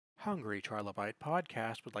Hungry Trilobyte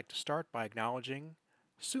podcast would like to start by acknowledging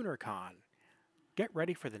SoonerCon. Get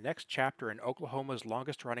ready for the next chapter in Oklahoma's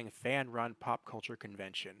longest-running fan-run pop culture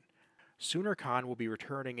convention. SoonerCon will be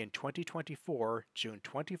returning in 2024, June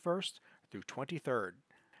 21st through 23rd.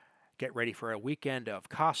 Get ready for a weekend of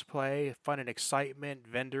cosplay, fun and excitement,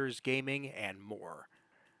 vendors, gaming, and more.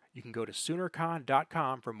 You can go to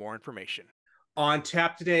SoonerCon.com for more information. On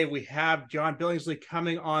tap today, we have John Billingsley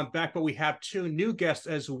coming on back, but we have two new guests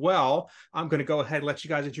as well. I'm going to go ahead and let you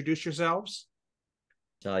guys introduce yourselves.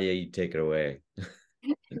 Talia, you take it away.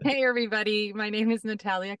 Hey everybody, my name is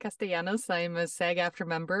Natalia Castellanos. I'm a SAG-AFTRA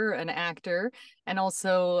member, an actor, and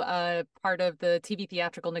also part of the TV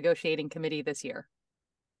Theatrical Negotiating Committee this year.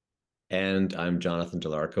 And I'm Jonathan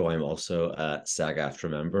Del Arco. I'm also a SAG-AFTRA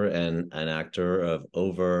member and an actor of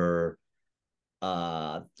over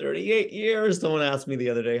 38 years. Someone asked me the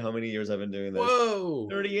other day how many years I've been doing this. Whoa!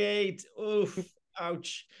 38. Oof.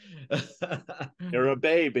 Ouch. You're a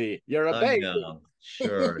baby. You're a baby. I know.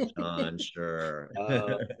 Sure, John, sure.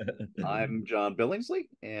 I'm John Billingsley,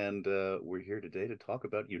 and we're here today to talk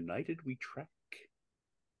about United We Trek.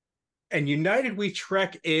 And United We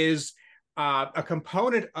Trek is a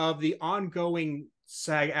component of the ongoing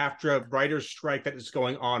SAG-AFTRA writers' strike that is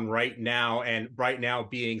going on right now, and right now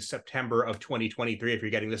being September of 2023, if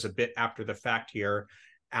you're getting this a bit after the fact here.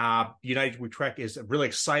 United We Trek is a really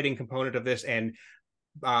exciting component of this, and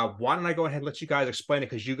why don't I go ahead and let you guys explain it,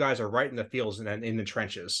 because you guys are right in the fields and in the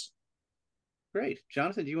trenches. Great.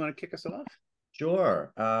 Jonathan, do you want to kick us off?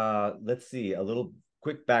 Sure. Let's see. A little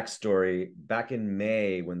quick backstory. Back in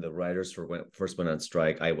May, when the writers first went on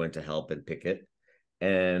strike, I went to help and picket,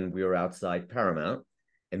 and we were outside Paramount,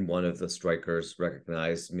 and one of the strikers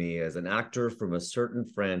recognized me as an actor from a certain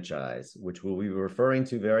franchise, which we'll be referring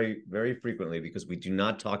to very, very frequently because we do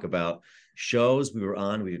not talk about shows we were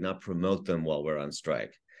on. We do not promote them while we're on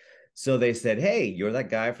strike. So they said, hey, you're that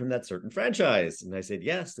guy from that certain franchise. And I said,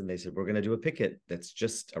 yes. And they said, we're going to do a picket that's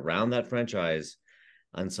just around that franchise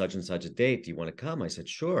on such and such a date. Do you want to come? I said,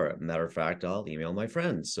 sure. Matter of fact, I'll email my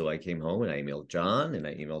friends. So I came home and I emailed John and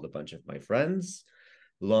I emailed a bunch of my friends.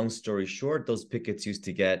 Long story short, those pickets used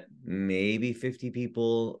to get maybe 50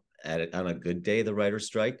 people on a good day, the writer's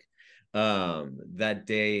strike. That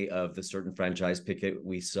day of the certain franchise picket,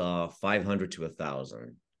 we saw 500 to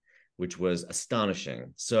 1,000, which was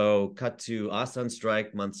astonishing. So cut to us on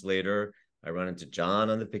strike months later. I run into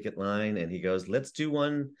John on the picket line and he goes, let's do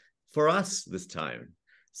one for us this time.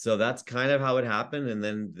 So that's kind of how it happened. And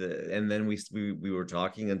then we were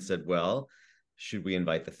talking and said, well, should we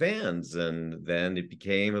invite the fans? And then it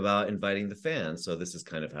became about inviting the fans. So this is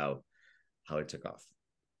kind of how it took off.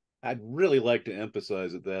 I'd really like to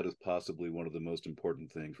emphasize that is possibly one of the most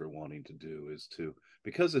important things we're wanting to do is to,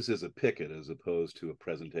 because this is a picket as opposed to a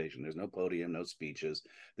presentation, there's no podium, no speeches,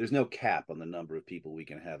 there's no cap on the number of people we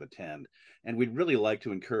can have attend. And we'd really like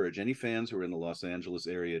to encourage any fans who are in the Los Angeles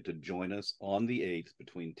area to join us on the 8th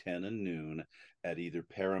between 10 and noon at either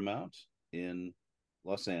Paramount in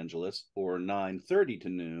Los Angeles or 9:30 to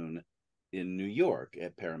noon in New York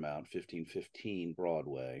at Paramount 1515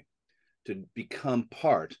 Broadway to become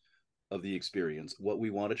part of the experience. What we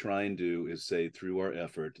want to try and do is say through our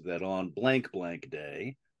effort that on blank blank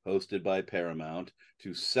day, hosted by Paramount,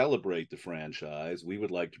 to celebrate the franchise, we would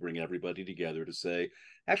like to bring everybody together to say,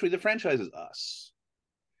 actually, the franchise is us.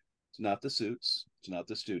 It's not the suits, it's not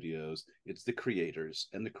the studios, it's the creators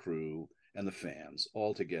and the crew and the fans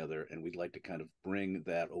all together, and we'd like to kind of bring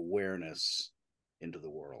that awareness into the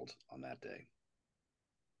world on that day.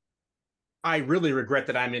 I really regret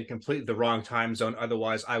that I'm in completely the wrong time zone.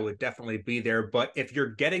 Otherwise, I would definitely be there. But if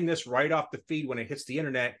you're getting this right off the feed when it hits the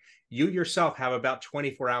internet, you yourself have about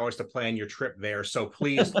 24 hours to plan your trip there. So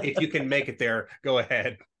please, if you can make it there, go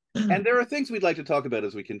ahead. And there are things we'd like to talk about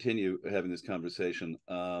as we continue having this conversation.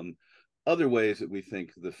 Other ways that we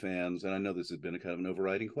think the fans, and I know this has been a kind of an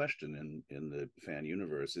overriding question in the fan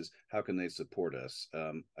universe, is how can they support us?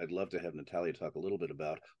 I'd love to have Natalia talk a little bit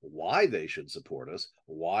about why they should support us,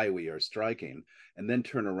 why we are striking, and then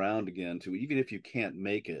turn around again to, even if you can't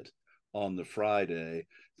make it on the Friday,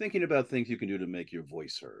 thinking about things you can do to make your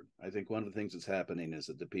voice heard. I think one of the things that's happening is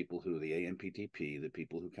that the people who, the AMPTP, the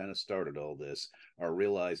people who kind of started all this, are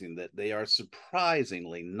realizing that they are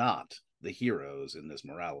surprisingly not the heroes in this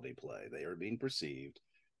morality play. They are being perceived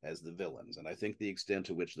as the villains. And I think the extent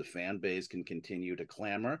to which the fan base can continue to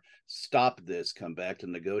clamor, stop this, come back to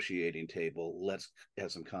the negotiating table, let's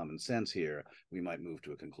have some common sense here, we might move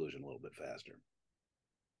to a conclusion a little bit faster.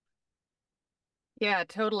 Yeah,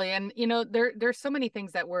 totally. And there's so many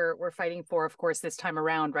things that we're fighting for, of course, this time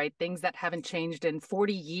around, right? Things that haven't changed in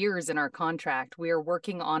 40 years in our contract. We are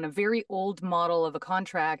working on a very old model of a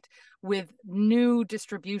contract with new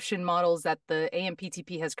distribution models that the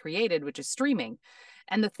AMPTP has created, which is streaming.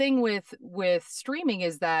 And the thing with streaming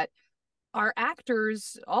is that our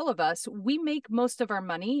actors, all of us, we make most of our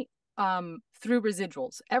money through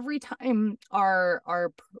residuals. Every time our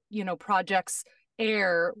projects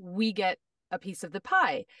air, we get a piece of the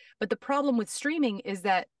pie. But the problem with streaming is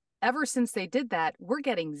that ever since they did that, we're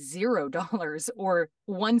getting $0 or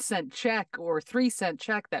 1 cent check or 3 cent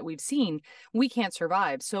check that we've seen. We can't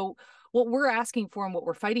survive. So what we're asking for and what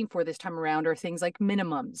we're fighting for this time around are things like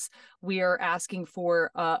minimums. We are asking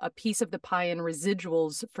for a piece of the pie in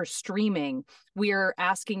residuals for streaming. We are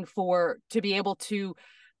asking for to be able to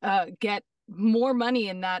get more money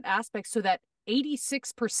in that aspect so that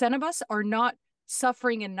 86% of us are not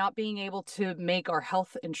suffering and not being able to make our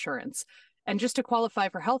health insurance. And just to qualify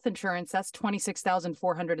for health insurance, that's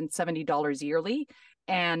 $26,470 yearly.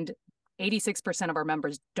 And 86% of our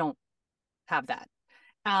members don't have that.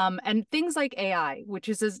 And things like AI, which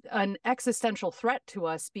is an existential threat to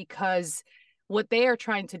us because what they are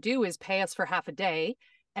trying to do is pay us for half a day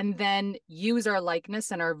and then use our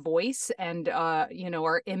likeness and our voice and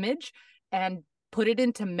our image and put it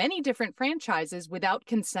into many different franchises without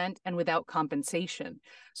consent and without compensation.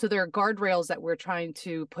 So there are guardrails that we're trying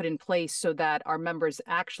to put in place so that our members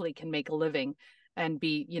actually can make a living and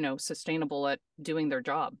be, sustainable at doing their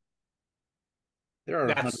job. There are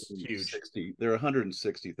That's huge. There are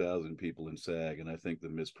 160,000 people in SAG, and I think the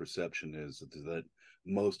misperception is that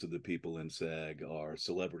most of the people in SAG are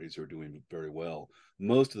celebrities who are doing very well.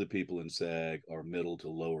 Most of the people in SAG are middle to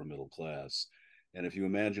lower middle class. And if you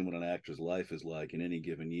imagine what an actor's life is like in any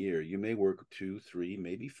given year, you may work 2, 3,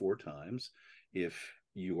 maybe 4 times. If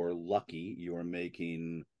you are lucky, you are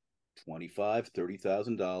making $25,000,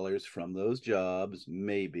 $30,000 from those jobs,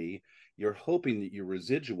 maybe. You're hoping that your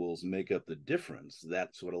residuals make up the difference.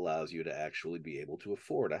 That's what allows you to actually be able to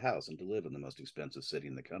afford a house and to live in the most expensive city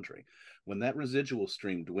in the country. When that residual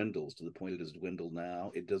stream dwindles to the point it has dwindled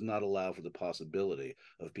now, it does not allow for the possibility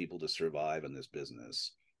of people to survive in this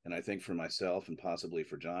business. And I think for myself and possibly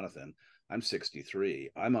for Jonathan, I'm 63.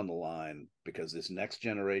 I'm on the line because this next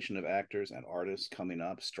generation of actors and artists coming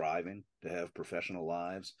up, striving to have professional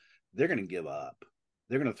lives, they're going to give up.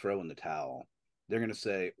 They're going to throw in the towel. They're going to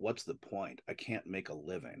say, what's the point? I can't make a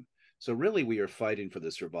living. So really, we are fighting for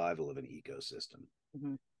the survival of an ecosystem.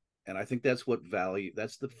 Mm-hmm. And I think that's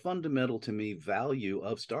that's the fundamental, to me, value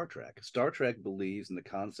of Star Trek. Star Trek believes in the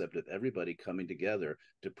concept of everybody coming together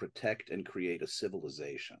to protect and create a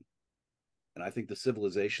civilization. And I think the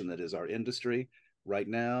civilization that is our industry right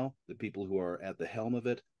now, the people who are at the helm of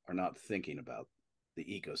it are not thinking about the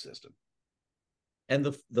ecosystem. And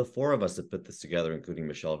the 4 of us that put this together, including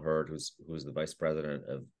Michelle Hurd, who's the vice president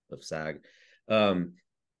of SAG,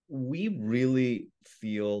 we really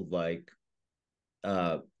feel like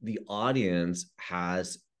the audience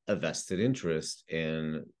has a vested interest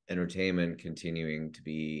in entertainment continuing to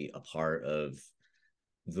be a part of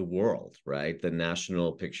the world, right? The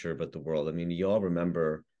national picture, but the world. I mean, you all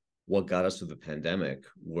remember what got us through the pandemic.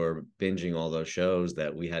 We're binging all those shows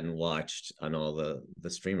that we hadn't watched on all the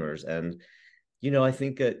streamers. And, I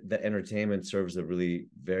think that entertainment serves a really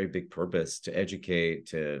very big purpose to educate,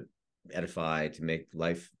 to edify, to make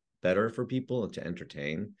life better for people and to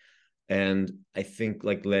entertain. And I think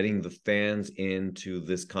like letting the fans into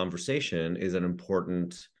this conversation is an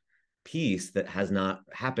important piece that has not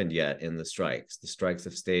happened yet in the strikes. The strikes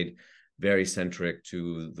have stayed very centric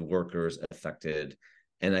to the workers affected.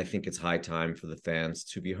 And I think it's high time for the fans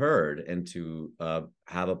to be heard and to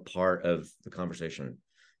have a part of the conversation.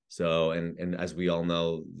 So, and as we all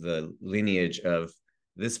know, the lineage of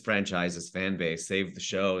this franchise's fan base saved the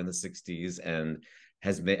show in the 60s and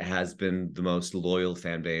has been the most loyal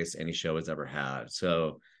fan base any show has ever had.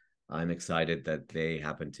 So I'm excited that they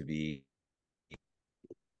happen to be.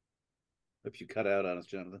 If you cut out on us,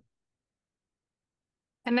 Jonathan.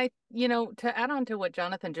 And to add on to what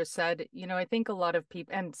Jonathan just said, I think a lot of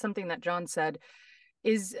people, and something that John said,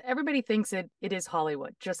 is everybody thinks it is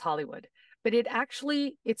Hollywood, just Hollywood. But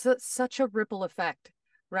it's such a ripple effect,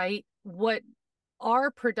 right? What our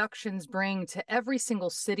productions bring to every single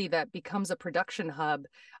city that becomes a production hub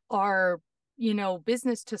are,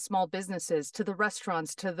 business to small businesses, to the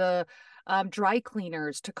restaurants, to the dry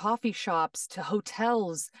cleaners, to coffee shops, to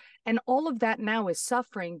hotels. And all of that now is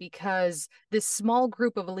suffering because this small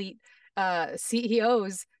group of elite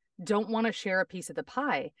CEOs don't want to share a piece of the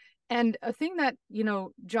pie. And a thing that,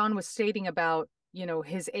 John was stating about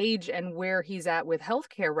his age and where he's at with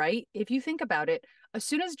healthcare, right? If you think about it, as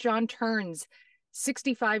soon as John turns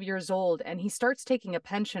 65 years old and he starts taking a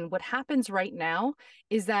pension, what happens right now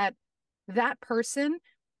is that person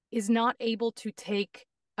is not able to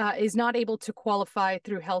qualify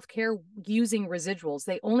through healthcare using residuals.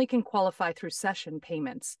 They only can qualify through session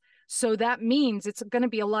payments. So that means it's going to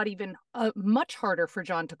be much harder for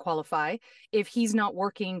John to qualify if he's not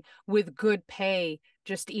working with good pay,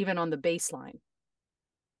 just even on the baseline.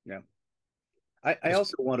 Yeah. I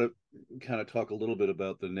also want to kind of talk a little bit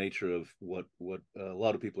about the nature of what a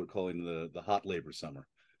lot of people are calling the hot labor summer.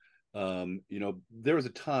 There was a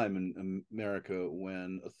time in America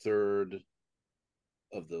when a third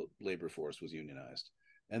of the labor force was unionized,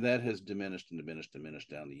 and that has diminished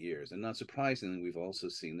down the years. And not surprisingly, we've also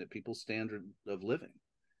seen that people's standard of living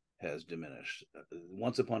has diminished.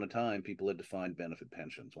 Once upon a time, people had defined benefit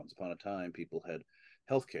pensions. Once upon a time, people had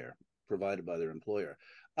health care provided by their employer.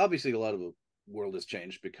 Obviously, a lot of the world has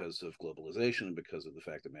changed because of globalization and because of the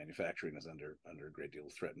fact that manufacturing is under a great deal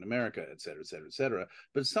of threat in America, et cetera, et cetera, et cetera.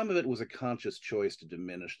 But some of it was a conscious choice to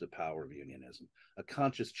diminish the power of unionism, a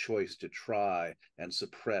conscious choice to try and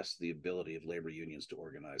suppress the ability of labor unions to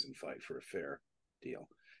organize and fight for a fair deal.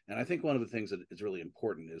 And I think one of the things that is really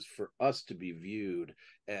important is for us to be viewed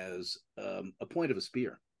as a point of a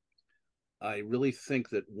spear. I really think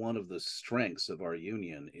that one of the strengths of our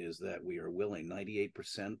union is that we are willing,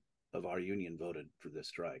 98% of our union voted for this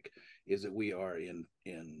strike, is that we are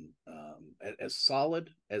as solid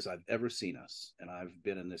as I've ever seen us. And I've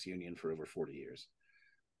been in this union for over 40 years.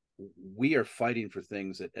 We are fighting for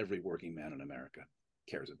things that every working man in America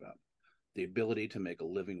cares about. The ability to make a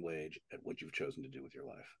living wage at what you've chosen to do with your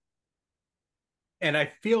life. And I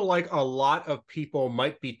feel like a lot of people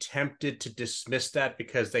might be tempted to dismiss that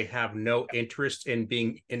because they have no interest in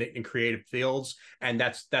being in creative fields, and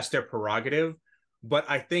that's their prerogative. But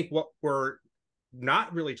I think what we're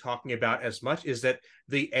not really talking about as much is that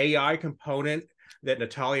the AI component that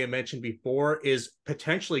Natalia mentioned before is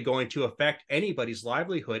potentially going to affect anybody's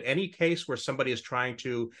livelihood. Any case where somebody is trying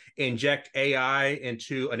to inject AI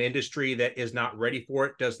into an industry that is not ready for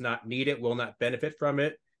it, does not need it, will not benefit from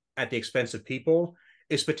it at the expense of people,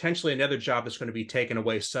 is potentially another job that's going to be taken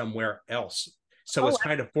away somewhere else. So it's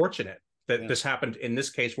kind of fortunate that this happened in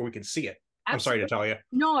this case where we can see it. Absolutely. I'm sorry, Natalia.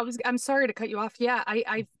 No, I'm sorry to cut you off. Yeah,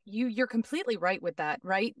 you're completely right with that,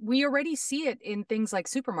 right? We already see it in things like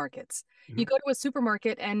supermarkets. Mm-hmm. You go to a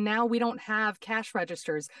supermarket and now we don't have cash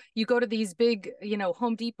registers. You go to these big,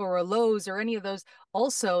 Home Depot or Lowe's or any of those.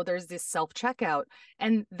 Also, there's this self-checkout,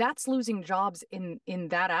 and that's losing jobs in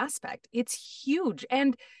that aspect. It's huge.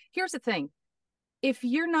 And here's the thing. If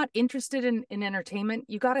you're not interested in entertainment,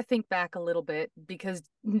 you got to think back a little bit, because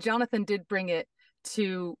Jonathan did bring it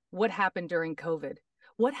to what happened during COVID.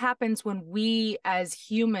 What happens when we as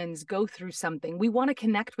humans go through something? We want to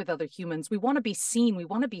connect with other humans. We want to be seen. We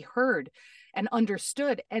want to be heard and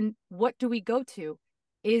understood. And what do we go to?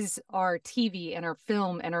 Is our TV and our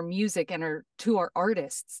film and our music and our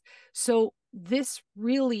artists. So this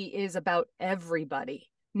really is about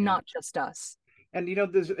everybody, not just us. And,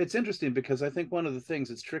 it's interesting because I think one of the things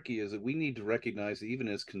that's tricky is that we need to recognize that even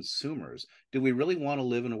as consumers, do we really want to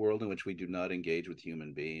live in a world in which we do not engage with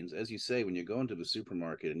human beings? As you say, when you go into the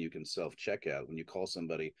supermarket and you can self-checkout, when you call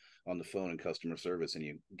somebody on the phone in customer service and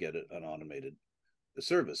you get an automated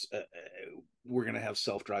service, we're going to have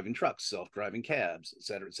self-driving trucks, self-driving cabs, et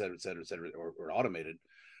cetera, et cetera, et cetera, et cetera, or automated.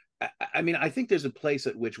 I mean, I think there's a place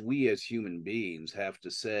at which we as human beings have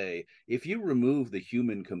to say, if you remove the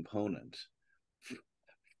human component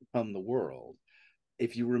from the world,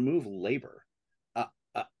 if you remove labor,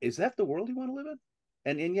 is that the world you want to live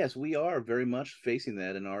in? And yes, we are very much facing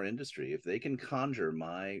that in our industry. If they can conjure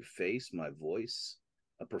my face, my voice,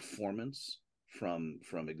 a performance from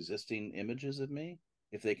existing images of me,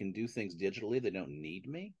 if they can do things digitally, they don't need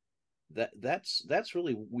me. That's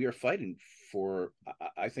really, we are fighting for,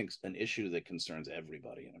 I think, an issue that concerns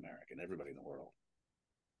everybody in America and everybody in the world.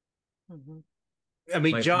 Mm-hmm. I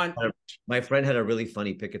mean, John, my friend had a really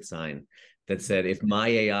funny picket sign that said, "If my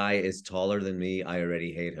AI is taller than me, I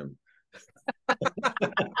already hate him."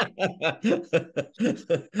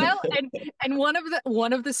 Well, and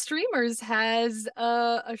one of the streamers has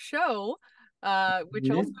a show, which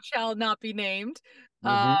also shall not be named.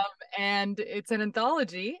 And it's an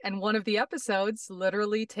anthology, and one of the episodes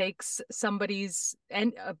literally takes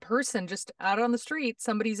a person just out on the street,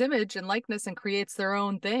 somebody's image and likeness, and creates their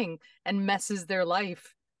own thing and messes their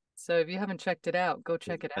life. So if you haven't checked it out, go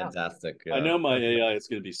check it out. Fantastic. I know my AI is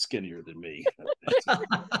going to be skinnier than me.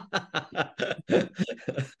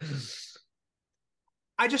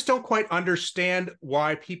 I just don't quite understand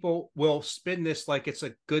why people will spin this like it's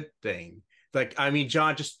a good thing. Like, I mean,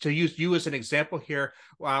 John, just to use you as an example here,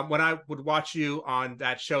 when I would watch you on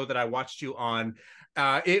that show that I watched you on,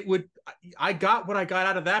 I got what I got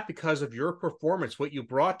out of that because of your performance, what you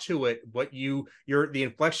brought to it, the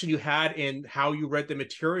inflection you had in how you read the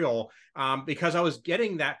material. Because I was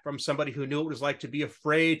getting that from somebody who knew what it was like to be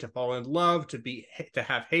afraid, to fall in love, to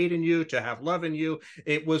have hate in you, to have love in you.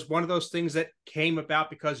 It was one of those things that came about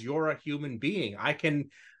because you're a human being. I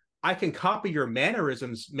can copy your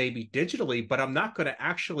mannerisms maybe digitally, but I'm not going to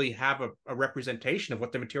actually have a representation of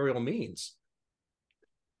what the material means.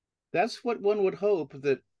 That's what one would hope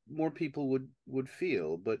that more people would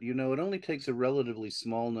feel, but it only takes a relatively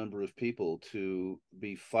small number of people to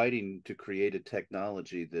be fighting to create a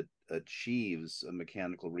technology that achieves a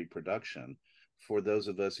mechanical reproduction for those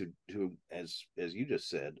of us who as you just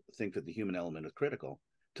said, think that the human element is critical,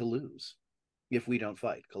 to lose if we don't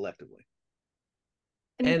fight collectively.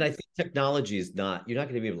 And I think technology is not, you're not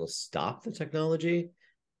going to be able to stop the technology.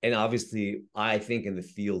 And obviously, I think in the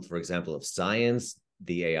field, for example, of science,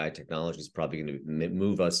 the AI technology is probably going to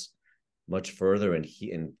move us much further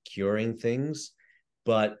in curing things.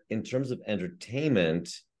 But in terms of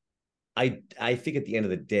entertainment, I think at the end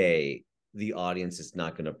of the day, the audience is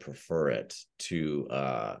not going to prefer it to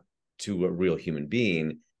a real human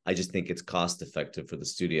being. I just think it's cost effective for the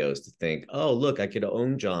studios to think, oh, look, I could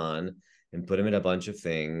own John and put him in a bunch of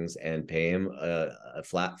things and pay him a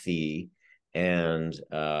flat fee and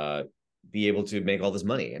be able to make all this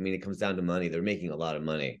money. I mean, it comes down to money. They're making a lot of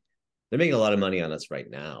money. They're making a lot of money on us right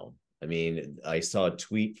now. I mean, I saw a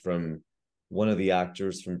tweet from one of the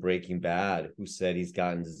actors from Breaking Bad who said he's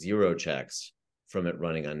gotten 0 checks from it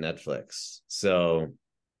running on Netflix. So,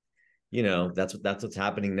 that's what's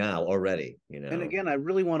happening now already. And again, I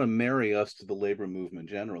really want to marry us to the labor movement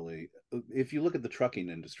generally. If you look at the trucking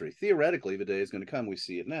industry, theoretically, the day is going to come. We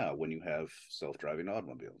see it now when you have self-driving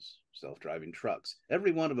automobiles, self-driving trucks.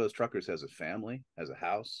 Every one of those truckers has a family, has a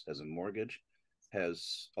house, has a mortgage,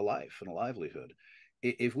 has a life and a livelihood.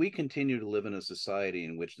 If we continue to live in a society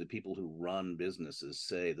in which the people who run businesses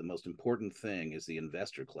say the most important thing is the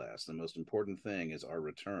investor class, the most important thing is our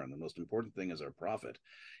return, the most important thing is our profit,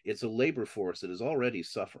 it's a labor force that is already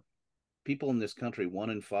suffering. People in this country, 1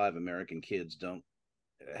 in 5 American kids don't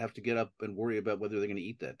have to get up and worry about whether they're going to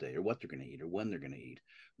eat that day or what they're going to eat or when they're going to eat.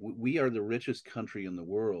 We are the richest country in the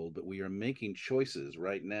world, but we are making choices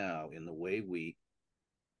right now in the way we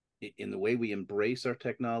embrace our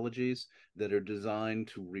technologies that are designed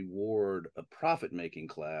to reward a profit-making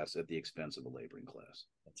class at the expense of a laboring class.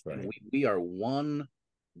 That's right. And we are one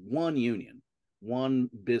union, one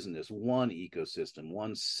business, one ecosystem,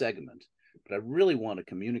 one segment. But I really want to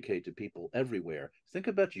communicate to people everywhere. Think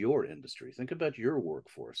about your industry. Think about your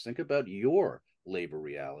workforce. Think about your labor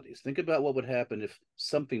realities. Think about what would happen if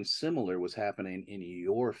something similar was happening in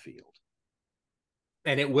your field.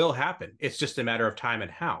 And it will happen. It's just a matter of time and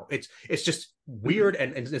how. It's just weird,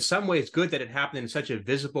 and in some ways good that it happened in such a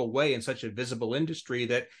visible way, in such a visible industry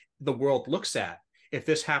that the world looks at. If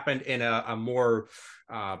this happened in a more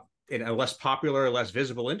in a less popular, less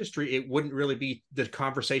visible industry, it wouldn't really be the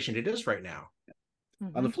conversation it is right now.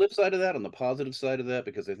 Mm-hmm. On the flip side of that, on the positive side of that,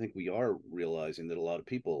 because I think we are realizing that a lot of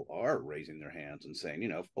people are raising their hands and saying,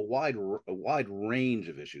 a wide range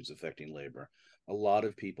of issues affecting labor. A lot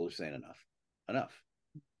of people are saying enough.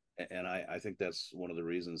 And I think that's one of the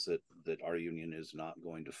reasons that our union is not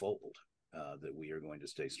going to fold, that we are going to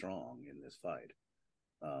stay strong in this fight.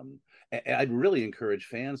 I'd really encourage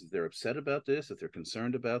fans, if they're upset about this, if they're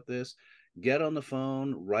concerned about this, get on the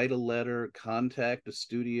phone, write a letter, contact a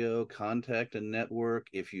studio, contact a network.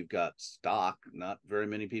 If you've got stock, not very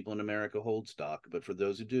many people in America hold stock, but for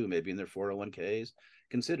those who do, maybe in their 401ks,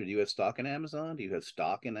 consider, do you have stock in Amazon? Do you have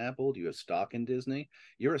stock in Apple? Do you have stock in Disney?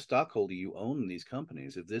 You're a stockholder. You own these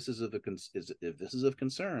companies. If this is of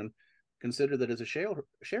concern, consider that as a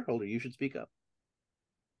shareholder, you should speak up.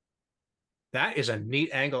 That is a neat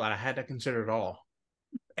angle, and I had to consider it all.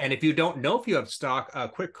 And if you don't know if you have stock, a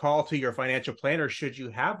quick call to your financial planner, should you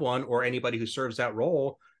have one, or anybody who serves that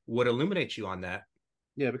role, would illuminate you on that.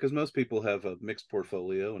 Yeah, because most people have a mixed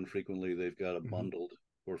portfolio, and frequently they've got a bundled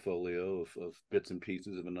portfolio of bits and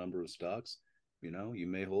pieces of a number of stocks. You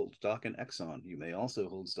may hold stock in Exxon. You may also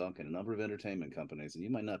hold stock in a number of entertainment companies, and you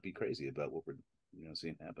might not be crazy about what we're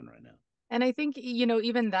seeing happen right now. And I think,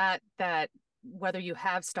 even that whether you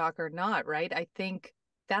have stock or not, right? I think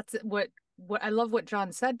that's what I love what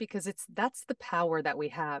John said, because that's the power that we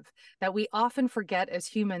have, that we often forget as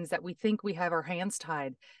humans, that we think we have our hands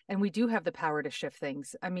tied, and we do have the power to shift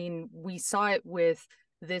things. I mean, we saw it with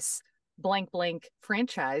this blank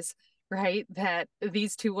franchise, right, that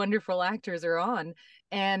these two wonderful actors are on,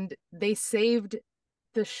 and they saved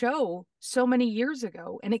the show so many years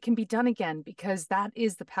ago, and it can be done again, because that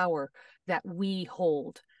is the power that we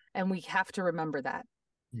hold, and we have to remember that.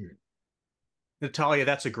 Natalia,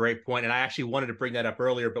 that's a great point, and I actually wanted to bring that up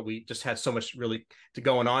earlier, but we just had so much really to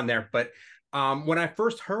going on there. But when I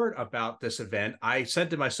first heard about this event, I said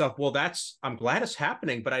to myself, well, I'm glad it's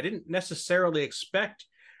happening, but I didn't necessarily expect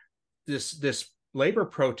this labor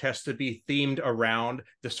protest to be themed around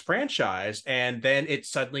this franchise. And then it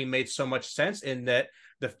suddenly made so much sense in that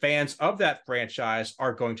the fans of that franchise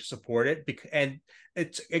are going to support it. And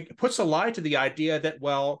it puts a lie to the idea that,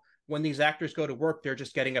 well, when these actors go to work, they're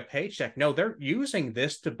just getting a paycheck. No, they're using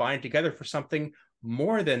this to bind together for something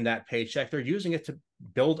more than that paycheck. They're using it to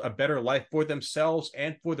build a better life for themselves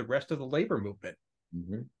and for the rest of the labor movement.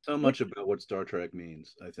 Mhm. So much about what Star Trek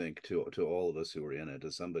means, I think, to all of us who were in it.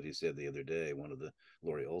 As somebody said the other day, one of the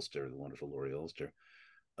wonderful Laurie Ulster,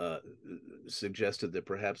 suggested that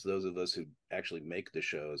perhaps those of us who actually make the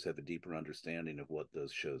shows have a deeper understanding of what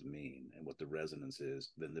those shows mean and what the resonance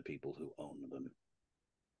is than the people who own them.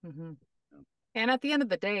 Mm-hmm. And at the end of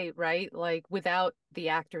the day, right, like without the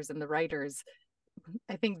actors and the writers,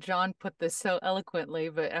 I think John put this so eloquently,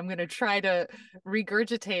 but I'm going to try to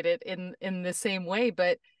regurgitate it in the same way.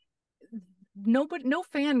 But no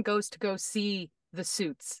fan goes to go see the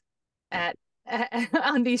suits at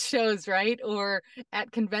on these shows, right? Or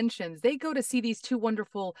at conventions. They go to see these two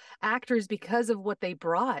wonderful actors because of what they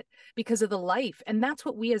brought, because of the life. And that's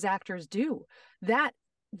what we as actors do. That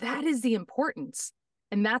is the importance.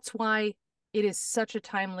 And that's why it is such a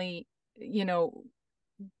timely,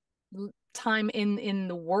 time in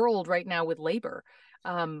the world right now with labor.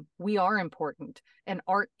 We are important, and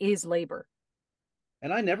art is labor.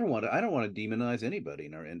 And I don't want to demonize anybody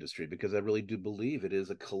in our industry, because I really do believe it is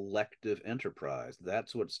a collective enterprise.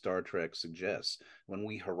 That's what Star Trek suggests. When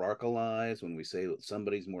we hierarchicalize, when we say that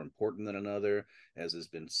somebody's more important than another, as has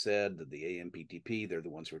been said, that the AMPTP, they're the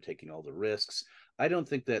ones who are taking all the risks. I don't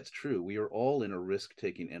think that's true. We are all in a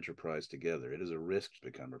risk-taking enterprise together. It is a risk to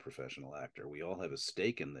become a professional actor. We all have a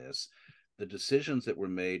stake in this. The decisions that were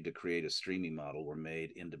made to create a streaming model were made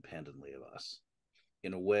independently of us.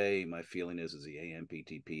 In a way, my feeling is the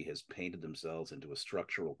AMPTP has painted themselves into a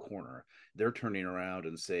structural corner. They're turning around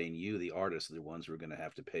and saying, you, the artists, are the ones who are going to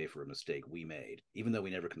have to pay for a mistake we made, even though we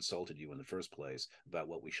never consulted you in the first place about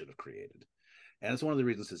what we should have created. And it's one of the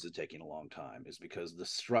reasons this is taking a long time, is because the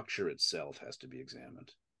structure itself has to be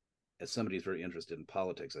examined. As somebody who's very interested in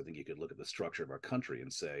politics, I think you could look at the structure of our country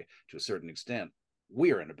and say, to a certain extent,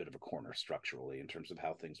 we are in a bit of a corner structurally in terms of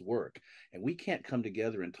how things work. And we can't come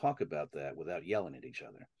together and talk about that without yelling at each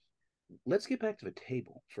other. Let's get back to the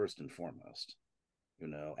table first and foremost.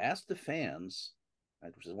 Ask the fans,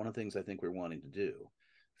 which is one of the things I think we're wanting to do.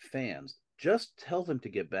 Fans, just tell them to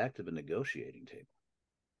get back to the negotiating table,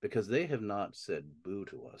 because they have not said boo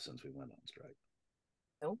to us since we went on strike.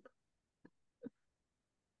 Nope.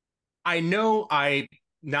 I know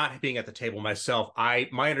not being at the table myself,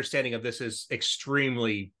 my understanding of this is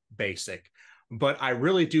extremely basic, but I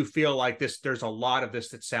really do feel like there's a lot of this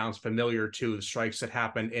that sounds familiar to the strikes that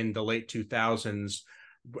happened in the late 2000s.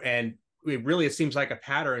 And it seems like a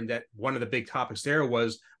pattern that one of the big topics there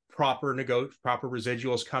was proper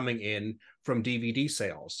residuals coming in from DVD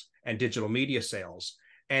sales and digital media sales.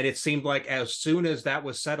 And it seemed like as soon as that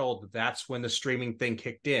was settled, that's when the streaming thing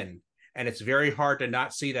kicked in. And it's very hard to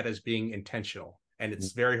not see that as being intentional. And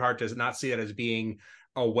it's very hard to not see that as being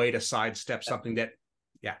a way to sidestep something that,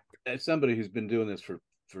 yeah. As somebody who's been doing this for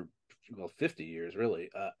 50 years,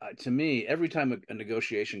 really, to me, every time a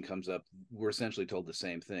negotiation comes up, we're essentially told the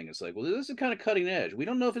same thing. It's like, well, this is kind of cutting edge. We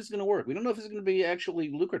don't know if it's going to work. We don't know if it's going to be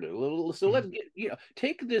actually lucrative. So let's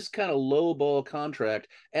take this kind of low ball contract.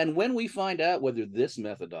 And when we find out whether this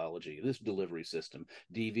methodology, this delivery system,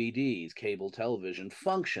 DVDs, cable television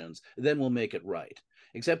functions, then we'll make it right.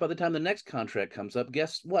 Except by the time the next contract comes up,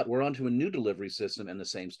 guess what? We're onto a new delivery system, and the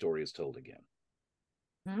same story is told again.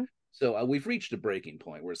 Mm-hmm. So we've reached a breaking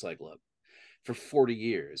point where it's like, look, for 40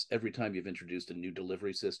 years, every time you've introduced a new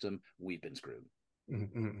delivery system, we've been screwed.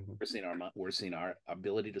 Mm-hmm. We're seeing our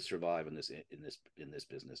ability to survive in this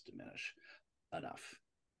business diminish enough.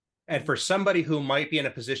 And for somebody who might be in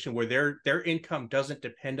a position where their income doesn't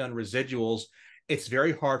depend on residuals, it's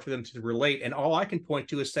very hard for them to relate. And all I can point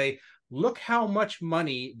to is say, look how much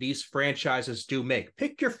money these franchises do make.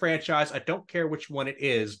 Pick your franchise. I don't care which one it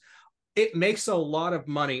is. It makes a lot of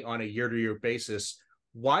money on a year-to-year basis.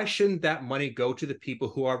 Why shouldn't that money go to the people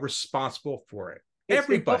who are responsible for it?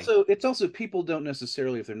 Everybody. It's also people don't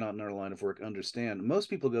necessarily, if they're not in our line of work, understand. Most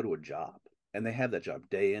people go to a job. and they have that job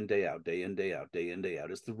day in, day out, day in, day out, day in, day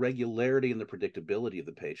out. It's the regularity and the predictability of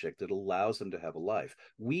the paycheck that allows them to have a life.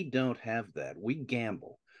 We don't have that. We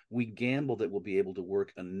gamble. We gamble that we'll be able to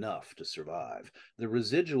work enough to survive. The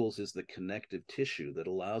residuals is the connective tissue that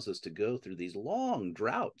allows us to go through these long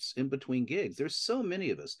droughts in between gigs. There's so many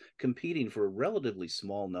of us competing for a relatively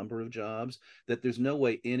small number of jobs that there's no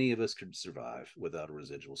way any of us could survive without a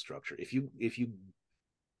residual structure. If you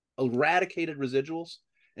eradicated residuals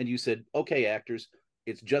and you said, okay, actors,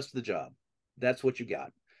 it's just the job, that's what you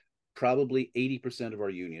got, probably 80% of our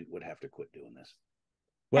union would have to quit doing this.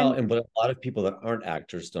 Well, and but a lot of people that aren't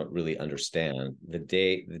actors don't really understand the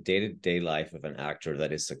day-to-day life of an actor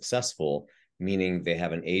that is successful, meaning they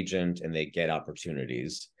have an agent and they get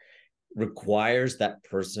opportunities, requires that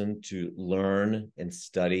person to learn and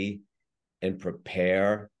study and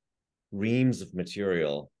prepare reams of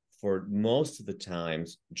material for most of the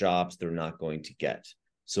times jobs they're not going to get.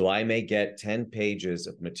 So I may get 10 pages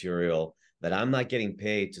of material that I'm not getting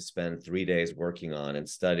paid to spend 3 days working on and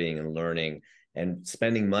studying and learning and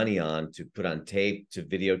spending money on, to put on tape, to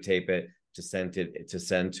videotape it, to send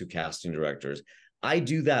to casting directors. I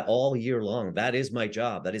do that all year long. That is my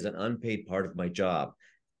job. That is an unpaid part of my job.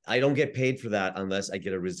 I don't get paid for that unless I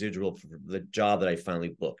get a residual for the job that I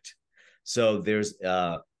finally booked. So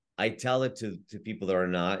I tell it to people that are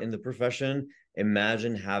not in the profession.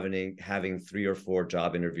 Imagine having 3 or 4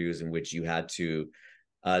 job interviews in which you had to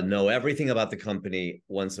know everything about the company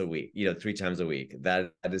once a week, 3 times a week.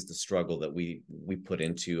 That is the struggle that we put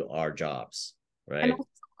into our jobs, right? And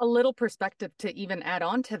a little perspective to even add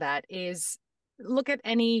on to that is, look at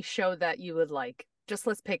any show that you would like. Just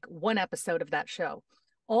let's pick one episode of that show.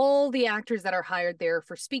 All the actors that are hired there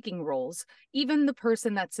for speaking roles, even the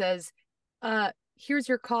person that says, here's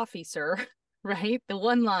your coffee, sir, right? The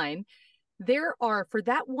one line, there are, for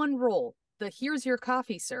that one role, the here's your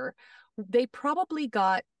coffee, sir, they probably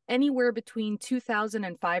got anywhere between 2,000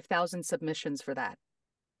 and 5,000 submissions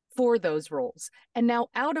for those roles. And now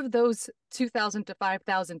out of those 2,000 to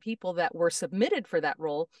 5,000 people that were submitted for that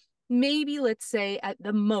role, maybe let's say at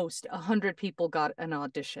the most 100 people got an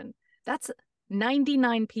audition. That's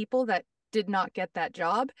 99 people that did not get that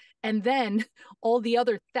job. And then all the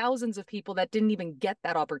other thousands of people that didn't even get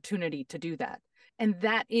that opportunity to do that. And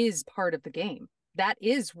that is part of the game. That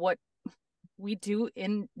is what we do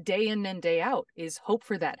in and day out, is hope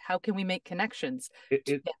for that. How can we make connections to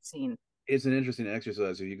get seen? It's an interesting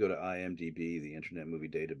exercise. If you go to IMDb, the Internet Movie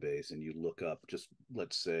Database, and you look up just,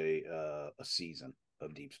 let's say, a season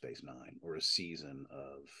of Deep Space Nine, or a season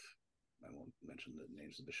of, I won't mention the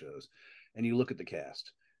names of the shows, and you look at the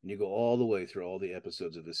cast, and you go all the way through all the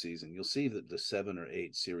episodes of the season, you'll see that the 7 or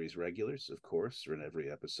 8 series regulars, of course, are in every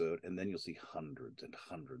episode, and then you'll see hundreds and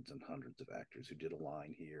hundreds and hundreds of actors who did a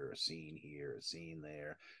line here, a scene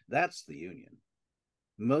there. That's the union.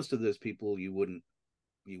 Most of those people you wouldn't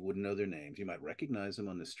know their names. You might recognize them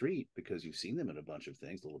on the street because you've seen them in a bunch of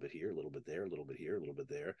things, a little bit here, a little bit there, a little bit here, a little bit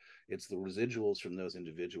there. It's the residuals from those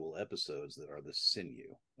individual episodes that are the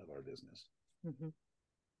sinew of our business. Mm-hmm.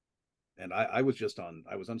 And I was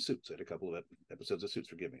on Suits. I had a couple of episodes of Suits.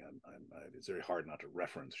 Forgive me. It's very hard not to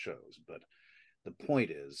reference shows, but the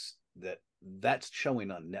point is that that's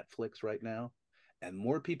showing on Netflix right now, and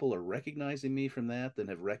more people are recognizing me from that than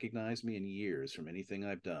have recognized me in years from anything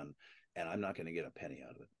I've done, and I'm not going to get a penny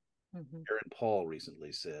out of it. Mm-hmm. Aaron Paul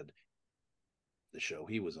recently said the show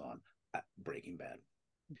he was on, Breaking Bad,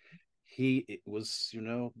 it was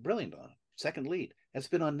brilliant on it. Second lead. It's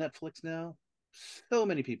been on Netflix now. So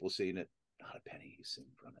many people seen it. Not a penny he's seen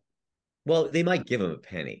from it. Well, they might give him a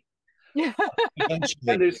penny. Yeah. And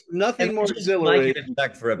there's nothing more exhilarating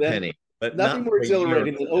for a penny, but nothing more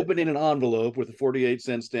exhilarating than opening an envelope with a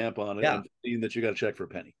 48-cent stamp on it, and seeing that you got a check for a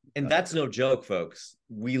penny. And that's no joke, folks.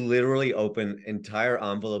 We literally open entire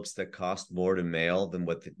envelopes that cost more to mail than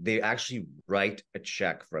what they actually write a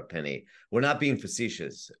check for a penny. We're not being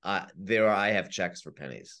facetious. I have checks for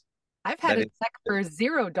pennies. I've had a check for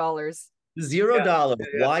 $0. $0.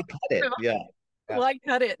 Yeah. Why cut it? Yeah. Why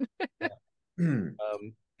cut it?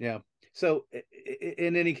 Yeah. So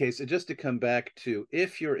in any case, just to come back to,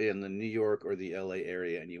 if you're in the New York or the LA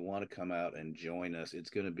area and you want to come out and join us, it's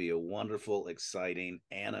going to be a wonderful, exciting,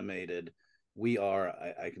 animated.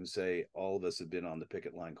 I can say all of us have been on the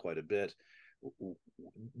picket line quite a bit.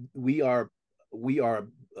 We are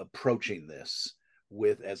approaching this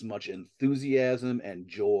with as much enthusiasm and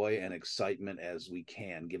joy and excitement as we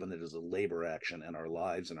can, given that it is a labor action and our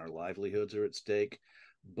lives and our livelihoods are at stake.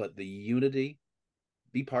 But the unity,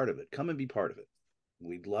 be part of it. Come and be part of it.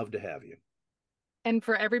 We'd love to have you. And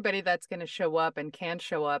for everybody that's going to show up and can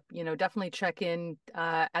show up, definitely check in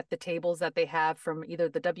at the tables that they have from either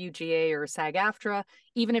the WGA or SAG-AFTRA.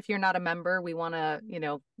 Even if you're not a member, we want to,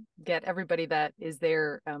 get everybody that is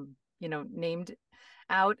there, named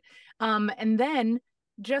out. And then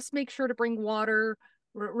just make sure to bring water.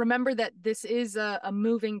 Remember that this is a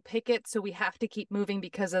moving picket, so we have to keep moving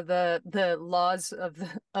because of the laws of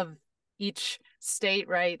each state,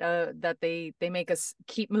 right? That they make us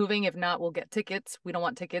keep moving. If not, we'll get tickets. We don't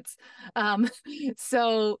want tickets.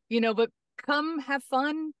 So, but come have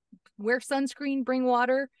fun, wear sunscreen, bring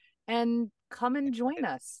water, and come and join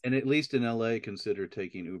us. And at least in LA, consider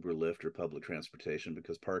taking Uber, Lyft, or public transportation,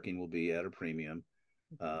 because parking will be at a premium.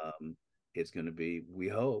 It's going to be, we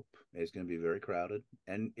hope, it's going to be very crowded.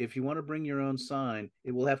 And if you want to bring your own sign,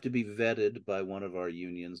 it will have to be vetted by one of our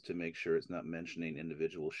unions to make sure it's not mentioning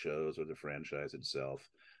individual shows or the franchise itself.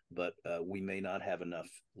 But we may not have enough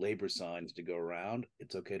labor signs to go around.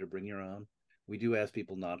 It's okay to bring your own. We do ask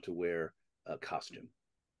people not to wear costume.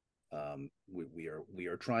 We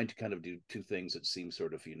are trying to kind of do two things that seem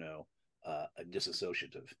sort of,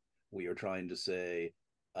 disassociative. We are trying to say,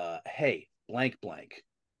 hey, blank, blank,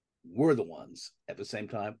 we're the ones. At the same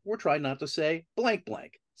time, we're trying not to say blank,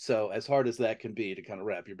 blank. So as hard as that can be to kind of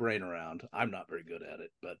wrap your brain around, I'm not very good at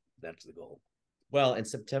it, but that's the goal. Well, and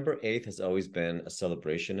September 8th has always been a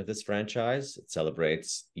celebration of this franchise. It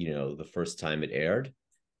celebrates, the first time it aired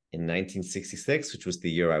in 1966, which was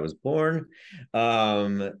the year I was born.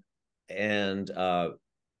 The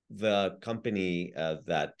company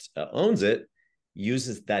that owns it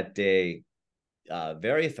uses that day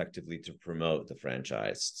very effectively to promote the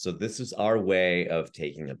franchise. So this is our way of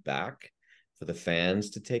taking it back, for the fans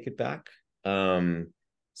to take it back.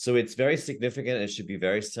 So it's very significant. It should be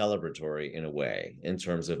very celebratory in a way, in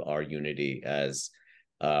terms of our unity as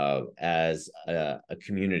a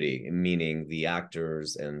community, meaning the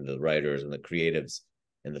actors and the writers and the creatives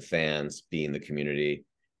and the fans being the community.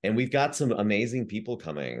 And we've got some amazing people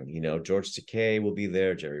coming. George Takei will be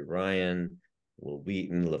there, Jerry Ryan, Will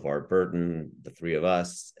Wheaton, LeVar Burton, the three of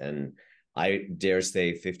us, and I dare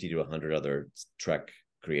say 50 to 100 other Trek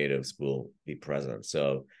creatives will be present.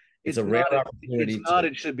 So it's a rare opportunity.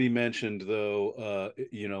 It should be mentioned, though,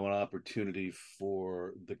 an opportunity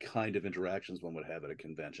for the kind of interactions one would have at a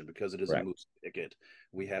convention, because it is a moose ticket.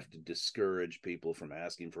 We have to discourage people from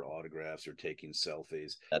asking for autographs or taking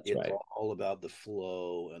selfies. It's all about the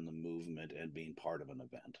flow and the movement and being part of an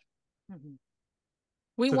event. Mm-hmm.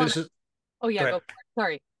 Oh, yeah, go.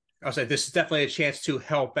 Sorry. I'll say this is definitely a chance to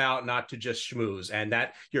help out, not to just schmooze, and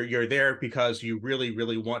that you're there because you really,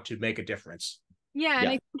 really want to make a difference. Yeah, and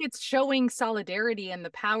I think it's showing solidarity and the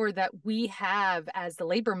power that we have as the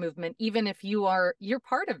labor movement, even if you're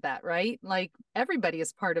part of that, right? Like, everybody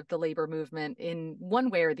is part of the labor movement in one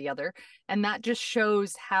way or the other. And that just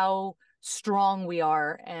shows how strong we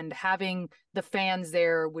are, and having the fans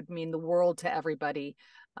there would mean the world to everybody.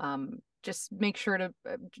 Just make sure to,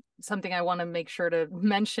 something I want to make sure to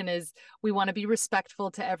mention is we want to be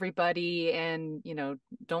respectful to everybody, and,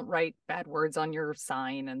 don't write bad words on your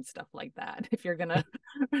sign and stuff like that. If you're going to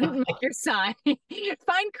make your sign,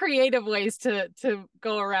 find creative ways to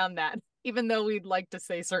go around that, even though we'd like to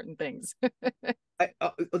say certain things.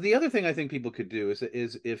 The other thing I think people could do is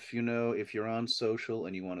if you're on social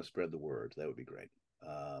and you want to spread the word, that would be great.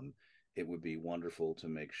 It would be wonderful to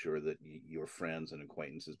make sure that your friends and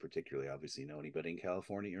acquaintances, particularly obviously anybody in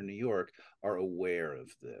California or New York, are aware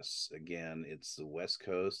of this. Again, it's the West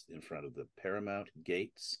Coast in front of the Paramount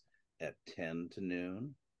gates at 10 to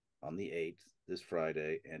noon on the 8th, this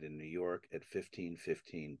Friday, and in New York at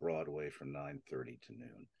 1515 Broadway from 9:30 to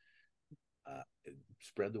noon.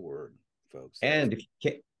 Spread the word, folks. And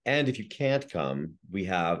if you can't come, we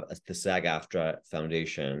have the SAG-AFTRA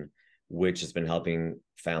Foundation, which has been helping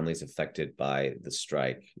families affected by the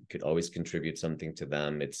strike. You could always contribute something to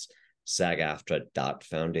them. It's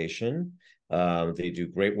SAG-AFTRA.Foundation. They do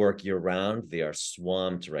great work year-round. They are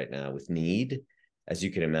swamped right now with need. As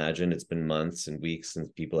you can imagine, it's been months and weeks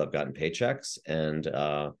since people have gotten paychecks, and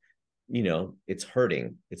it's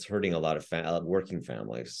hurting. It's hurting a lot of working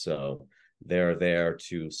families. So they're there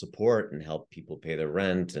to support and help people pay their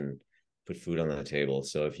rent and put food on the table.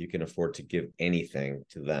 So if you can afford to give anything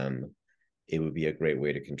to them, it would be a great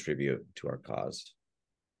way to contribute to our cause.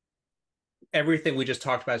 Everything we just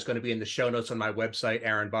talked about is going to be in the show notes on my website,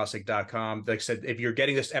 aaronbossick.com. Like I said, if you're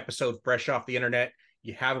getting this episode fresh off the internet,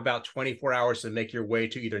 you have about 24 hours to make your way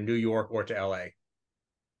to either New York or to LA.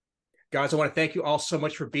 Guys, I want to thank you all so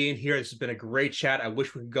much for being here. This has been a great chat. I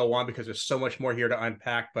wish we could go on because there's so much more here to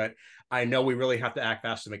unpack, but I know we really have to act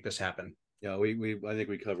fast to make this happen. Yeah, I think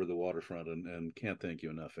we covered the waterfront, and can't thank you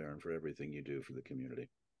enough, Aaron, for everything you do for the community.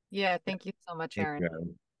 Yeah, thank you so much,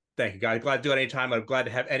 Aaron. Thank you, guys. Glad to do it anytime. I'm glad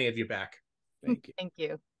to have any of you back. Thank you. Thank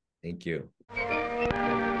you. Thank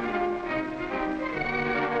you.